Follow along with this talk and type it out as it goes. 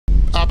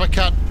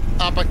uppercut,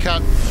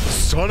 uppercut,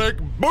 sonic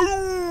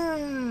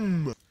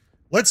boom!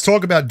 Let's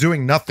talk about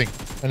doing nothing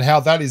and how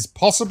that is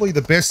possibly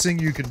the best thing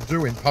you can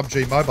do in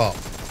PUBG Mobile.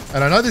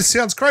 And I know this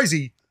sounds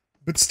crazy,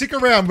 but stick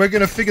around. We're going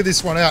to figure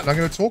this one out. And I'm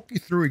going to talk you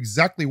through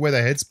exactly where the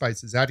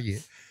headspace is at here.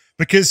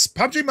 Because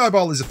PUBG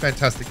Mobile is a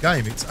fantastic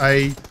game. It's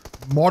a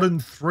modern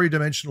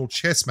three-dimensional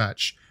chess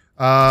match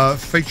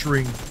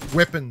featuring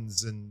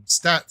weapons and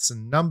stats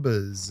and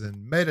numbers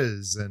and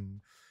metas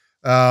and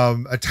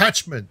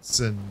attachments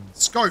and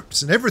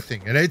scopes and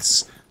everything. And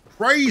it's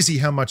crazy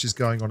how much is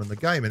going on in the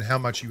game and how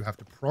much you have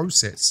to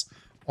process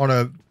on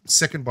a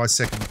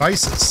second-by-second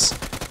basis.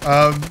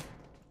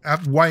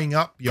 Weighing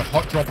up your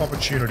hot drop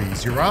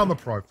opportunities, your armor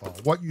profile,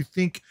 what you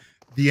think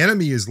the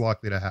enemy is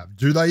likely to have.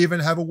 Do they even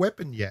have a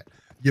weapon yet?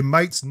 Your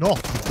mate's not.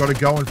 You've got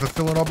to go and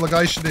fulfill an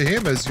obligation to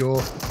him as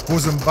your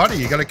bosom buddy.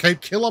 You've got to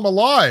keep kill him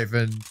alive.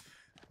 And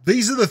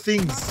these are the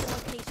things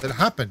that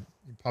happen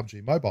in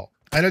PUBG Mobile.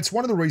 And it's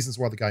one of the reasons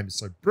why the game is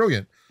so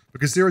brilliant,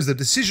 because there is a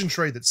decision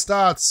tree that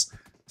starts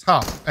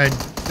tough and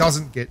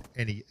doesn't get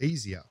any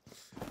easier.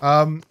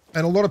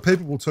 And a lot of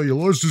people will tell you,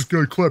 let's just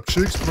go clap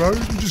cheeks, bro.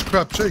 You just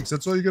clap cheeks.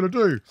 That's all you're going to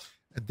do.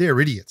 And they're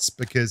idiots,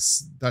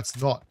 because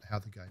that's not how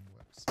the game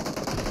works.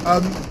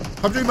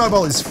 PUBG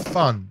Mobile is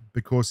fun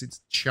because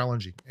it's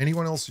challenging.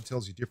 Anyone else who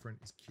tells you different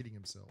is kidding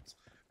themselves.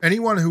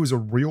 Anyone who is a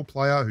real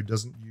player who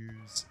doesn't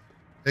use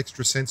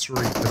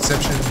extrasensory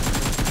perception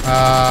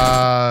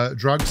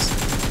drugs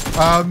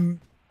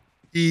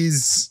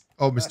is...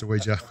 Oh, Mr.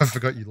 Ouija, I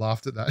forgot you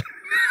laughed at that.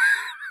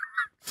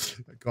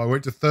 That guy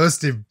went to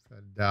thirst him,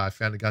 and I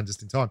found a gun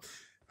just in time.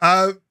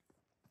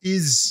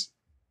 Is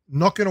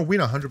not going to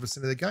win 100%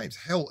 of the games.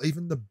 Hell,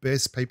 even the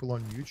best people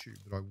on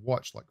YouTube that I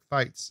watch, like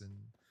Fates and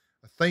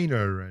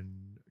Athena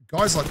and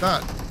guys like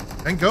that,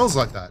 and girls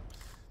like that,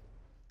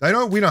 they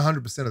don't win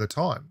 100% of the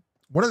time.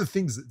 One of the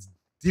things that's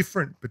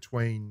different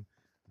between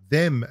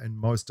them and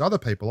most other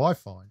people, I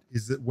find,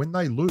 is that when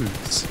they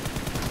lose,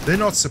 they're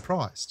not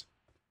surprised.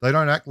 They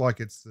don't act like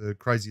it's the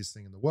craziest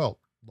thing in the world,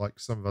 like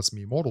some of us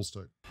mere mortals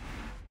do.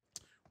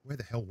 Where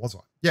the hell was I?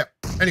 Yeah,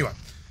 anyway.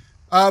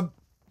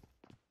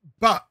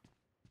 But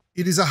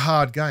it is a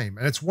hard game,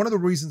 and it's one of the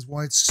reasons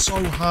why it's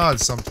so hard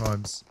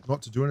sometimes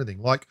not to do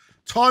anything. Like,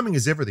 timing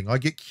is everything. I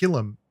get kill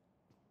 'em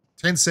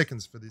 10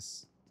 seconds for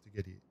this to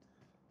get here.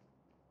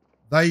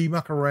 They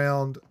muck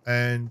around,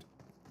 and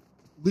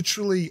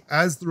literally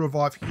as the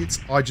revive hits,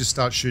 I just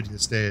start shooting the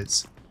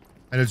stairs,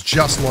 and it's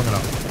just long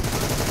enough.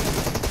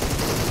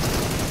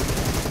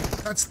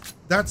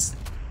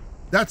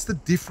 That's the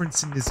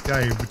difference in this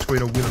game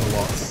between a win and a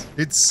loss.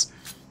 It's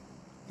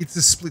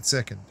a split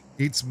second.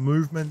 It's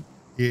movement,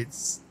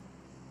 it's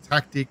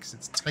tactics,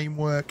 it's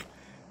teamwork,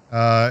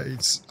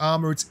 it's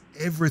armor, it's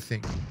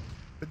everything.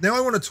 But now I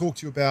want to talk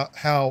to you about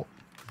how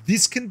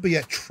this can be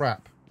a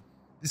trap.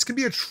 This can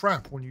be a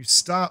trap when you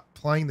start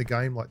playing the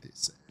game like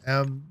this.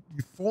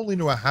 You fall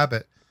into a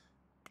habit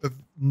of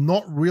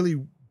not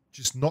really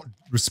just not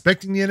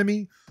respecting the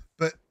enemy,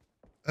 but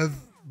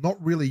of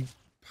not really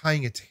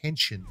paying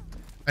attention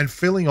and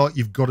feeling like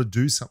you've got to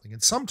do something.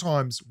 And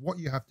sometimes what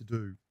you have to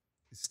do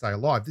is stay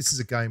alive. This is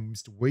a game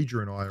Mr. Ouija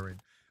and I are in,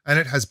 and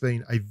it has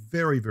been a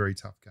very, very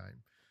tough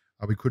game.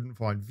 We couldn't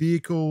find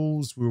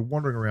vehicles. We were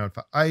wandering around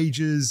for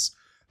ages.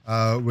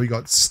 We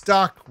got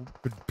stuck,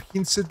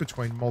 pincered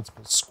between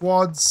multiple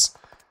squads,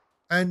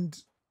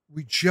 and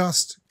we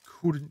just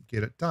couldn't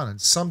get it done. And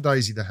some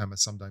days you're the hammer,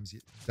 some days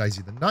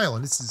you're the nail.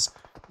 And this is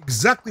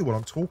exactly what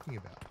I'm talking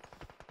about.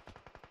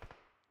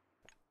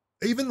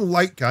 Even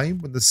late game,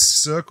 when the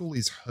circle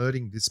is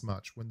hurting this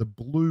much, when the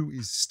blue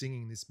is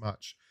stinging this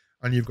much,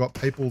 and you've got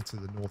people to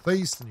the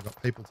northeast and you've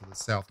got people to the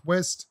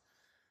southwest,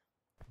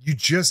 you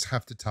just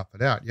have to tough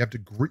it out. You have to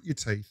grit your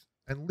teeth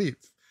and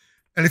live.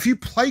 And if you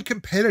play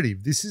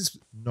competitive, this is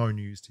no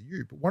news to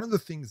you. But one of the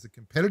things the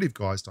competitive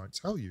guys don't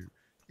tell you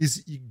is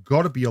that you've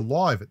got to be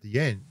alive at the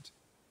end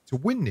to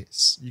win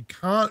this. You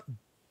can't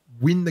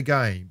win the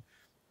game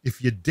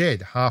if you're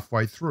dead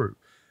halfway through.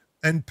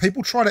 And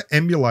people try to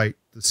emulate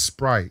the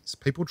sprays.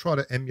 People try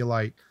to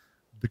emulate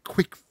the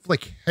quick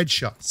flick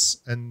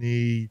headshots and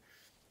the,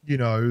 you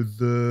know,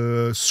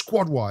 the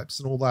squad wipes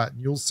and all that.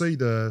 And you'll see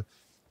the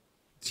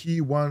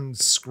tier 1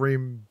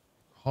 scrim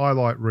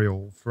highlight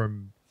reel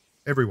from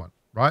everyone,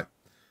 right?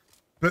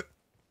 But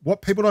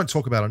what people don't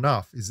talk about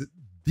enough is that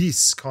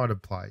this kind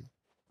of play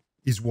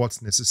is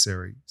what's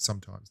necessary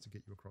sometimes to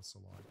get you across the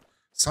line.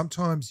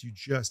 Sometimes you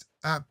just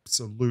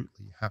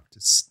absolutely have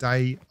to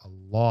stay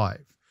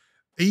alive,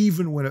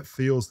 even when it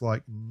feels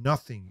like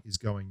nothing is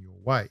going your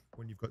way.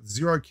 When you've got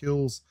 0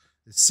 kills,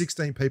 there's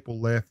 16 people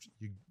left,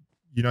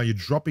 you know, you're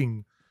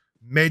dropping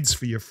meds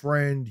for your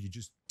friend, you're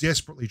just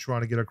desperately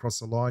trying to get across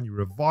the line, you're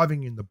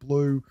reviving in the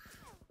blue,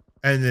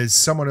 and there's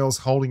someone else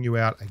holding you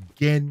out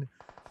again.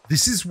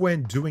 This is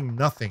when doing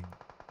nothing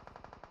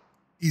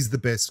is the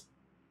best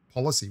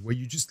policy, where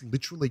you just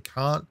literally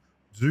can't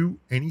do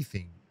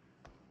anything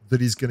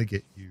that is going to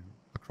get you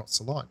across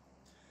the line.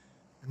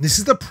 And this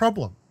is the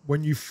problem.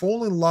 When you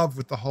fall in love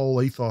with the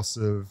whole ethos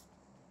of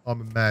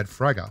I'm a mad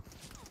fragger,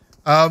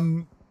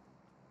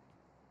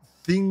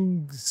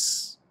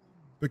 things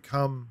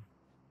becomes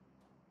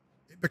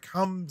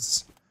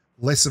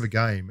less of a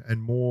game and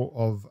more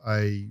of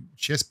a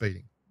chess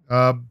beating.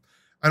 And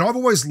I've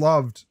always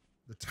loved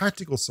the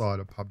tactical side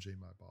of PUBG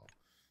Mobile.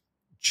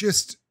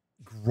 Just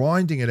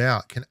grinding it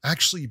out can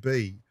actually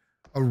be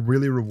a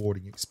really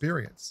rewarding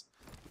experience.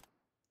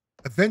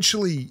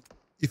 Eventually,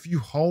 if you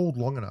hold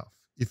long enough,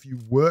 if you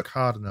work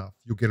hard enough,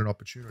 you'll get an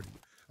opportunity.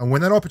 And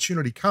when that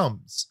opportunity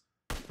comes,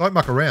 don't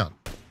muck around.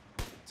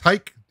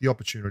 Take the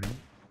opportunity,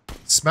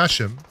 smash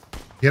them,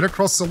 get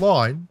across the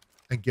line,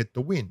 and get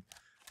the win.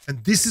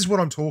 And this is what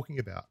I'm talking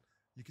about.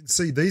 You can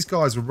see these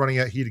guys were running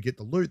out here to get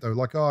the loot. They were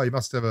like, oh, you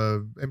must have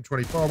a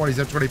M24. I want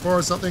his M24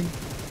 or something.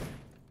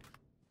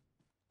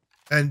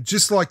 And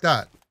just like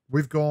that,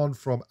 we've gone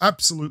from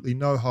absolutely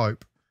no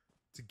hope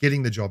to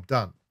getting the job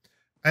done.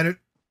 And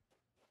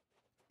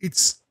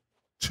it's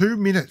 2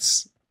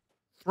 minutes,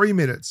 3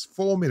 minutes,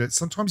 4 minutes.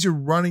 Sometimes you're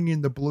running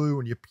in the blue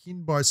and you're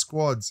pinned by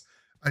squads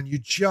and you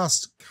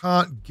just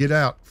can't get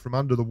out from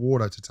under the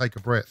water to take a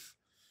breath.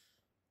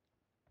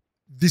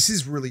 This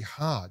is really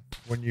hard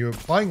when you're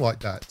playing like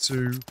that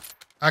to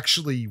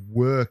actually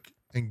work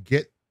and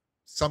get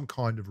some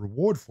kind of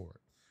reward for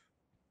it.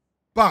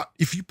 But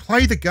if you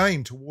play the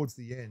game towards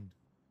the end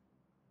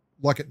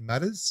like it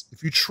matters,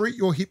 if you treat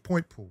your hit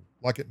point pool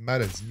like it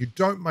matters and you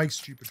don't make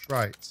stupid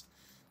trades,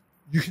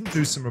 you can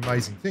do some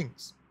amazing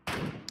things.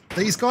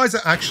 These guys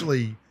are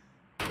actually,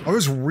 I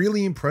was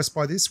really impressed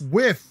by this.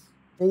 We're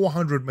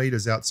 400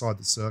 meters outside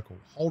the circle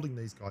holding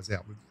these guys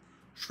out. We've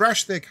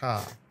trashed their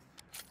car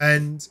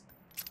and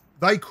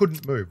they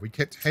couldn't move. We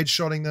kept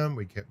headshotting them.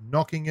 We kept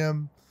knocking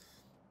them.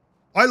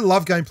 I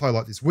love gameplay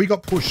like this. We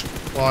got pushed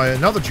by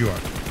another duo.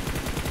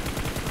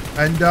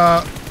 And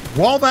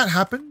while that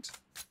happened,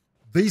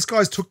 these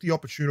guys took the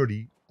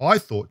opportunity, I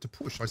thought, to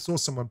push. I saw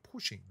someone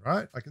pushing,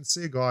 right? I can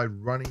see a guy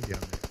running down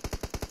there.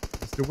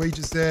 Mr.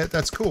 Ouija's there.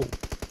 That's cool.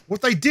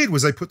 What they did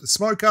was they put the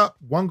smoke up.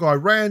 One guy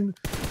ran.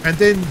 And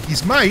then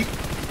his mate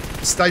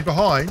stayed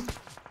behind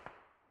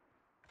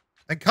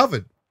and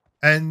covered.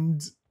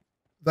 And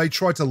they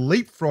tried to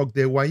leapfrog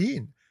their way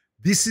in.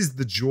 This is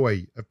the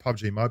joy of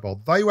PUBG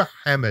Mobile. They were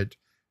hammered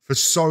for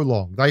so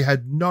long. They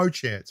had no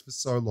chance for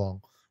so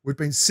long. We've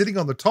been sitting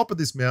on the top of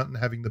this mountain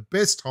having the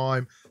best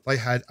time. They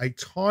had a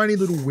tiny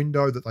little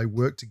window that they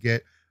worked to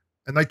get,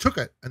 and they took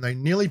it, and they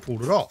nearly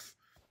pulled it off.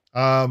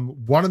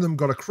 One of them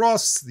got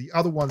across. The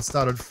other one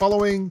started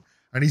following,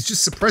 and he's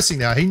just suppressing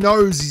now. He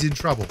knows he's in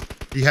trouble.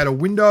 He had a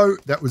window.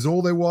 That was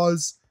all there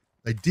was.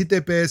 They did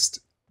their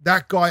best.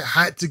 That guy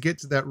had to get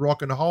to that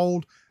rock and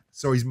hold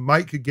so his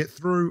mate could get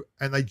through,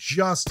 and they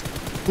just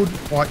couldn't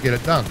quite get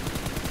it done.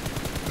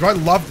 But I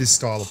love this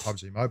style of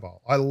PUBG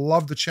Mobile. I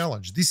love the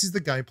challenge. This is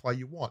the gameplay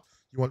you want.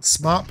 You want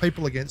smart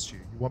people against you.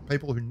 You want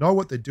people who know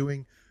what they're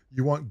doing.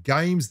 You want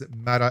games that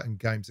matter and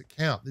games that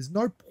count. There's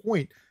no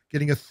point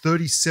getting a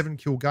 37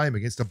 kill game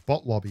against a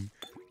bot lobby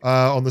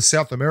on the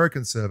South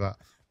American server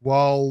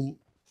while,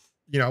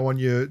 you know, on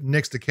your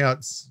next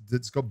account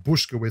that's got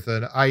Bushka with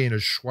an A and a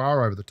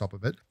schwa over the top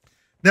of it.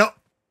 Now,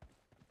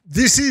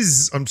 this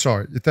is, I'm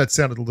sorry if that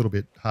sounded a little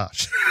bit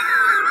harsh.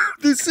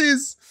 This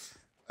is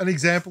an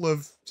example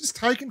of just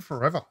taking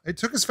forever. It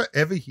took us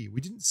forever here.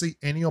 We didn't see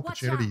any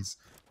opportunities.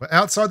 We're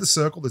outside the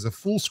circle. There's a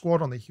full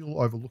squad on the hill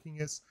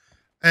overlooking us.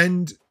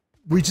 And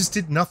we just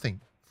did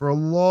nothing for a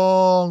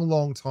long,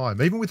 long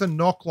time. Even with a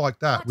knock like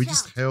that, we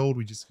just held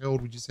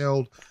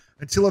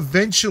until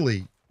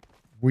eventually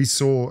we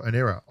saw an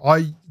error.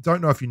 I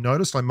don't know if you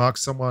noticed, I marked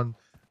someone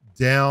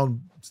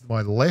down to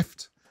my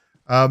left.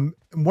 And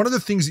one of the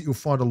things that you'll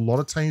find a lot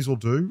of teams will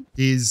do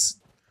is,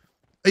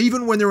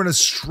 even when they're in a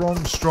strong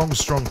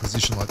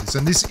position like this,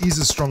 and this is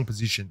a strong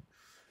position,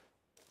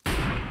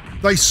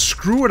 they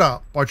screw it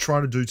up by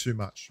trying to do too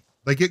much.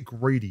 They get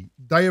greedy.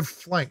 They have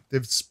flanked.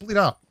 They've split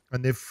up,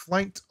 and they've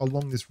flanked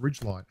along this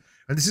ridge line.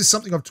 And this is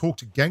something I've talked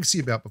to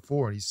Ganksy about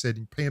before, and he said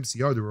in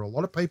PMCO there are a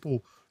lot of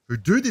people who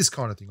do this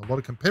kind of thing, a lot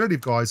of competitive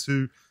guys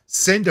who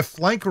send a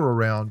flanker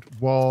around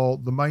while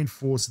the main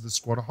force of the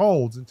squad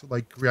holds until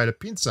they create a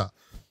pincer.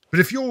 But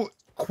if you're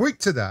quick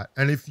to that,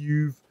 and if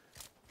you've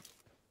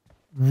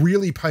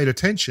really paid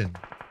attention,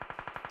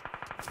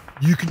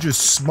 you can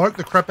just smoke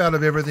the crap out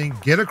of everything,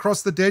 get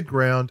across the dead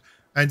ground,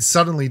 and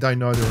suddenly they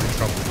know they're in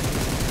trouble.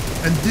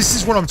 And this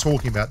is what I'm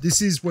talking about.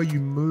 This is where you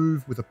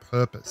move with a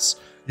purpose.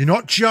 You're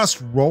not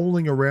just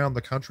rolling around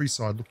the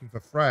countryside looking for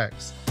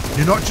frags.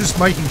 You're not just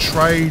making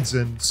trades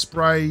and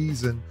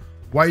sprays and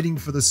waiting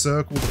for the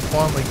circle to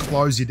finally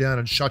close you down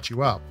and shut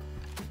you up.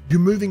 You're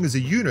moving as a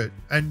unit,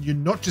 and you're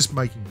not just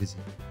making busy.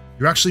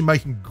 You're actually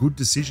making good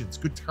decisions,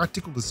 good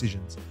tactical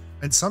decisions.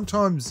 And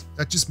sometimes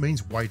that just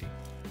means waiting.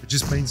 It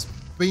just means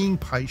being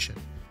patient.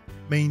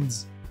 It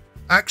means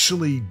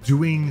actually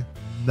doing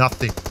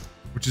nothing,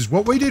 which is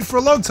what we did for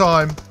a long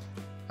time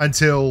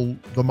until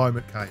the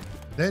moment came.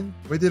 Then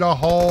we did a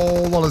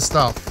whole lot of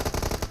stuff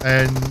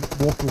and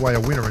walked away a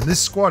winner. And this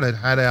squad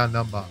had our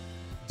number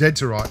dead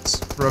to rights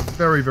for a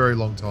very, very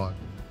long time.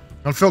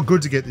 And it felt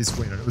good to get this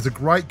win. And it was a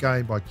great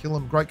game by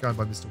Killam, great game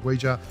by Mr.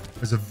 Ouija.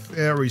 It was a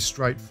very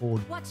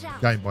straightforward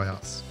game by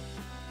us.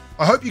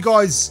 I hope you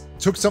guys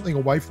took something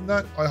away from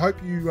that. I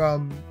hope you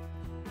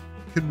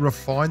can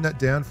refine that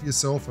down for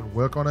yourself and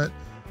work on it.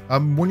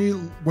 When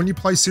you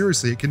play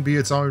seriously, it can be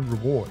its own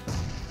reward.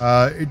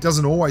 It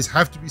doesn't always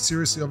have to be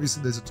seriously.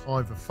 Obviously, there's a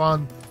time for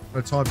fun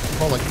and a time for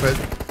frolic, but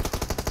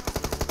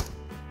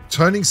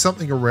turning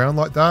something around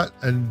like that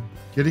and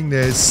getting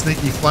their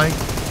sneaky flank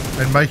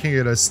and making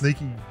it a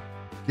sneaky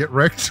get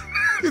wrecked,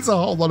 it's a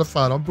whole lot of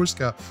fun. I'm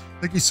Bushka.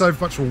 Thank you so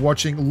much for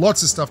watching.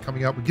 Lots of stuff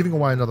coming up. We're giving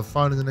away another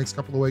phone in the next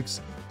couple of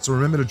weeks. So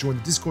remember to join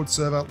the Discord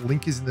server.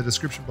 Link is in the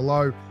description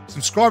below.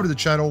 Subscribe to the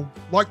channel,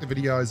 like the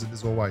videos, and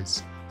as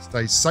always,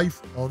 stay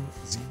safe on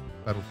the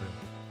battlefield.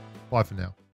 Bye for now.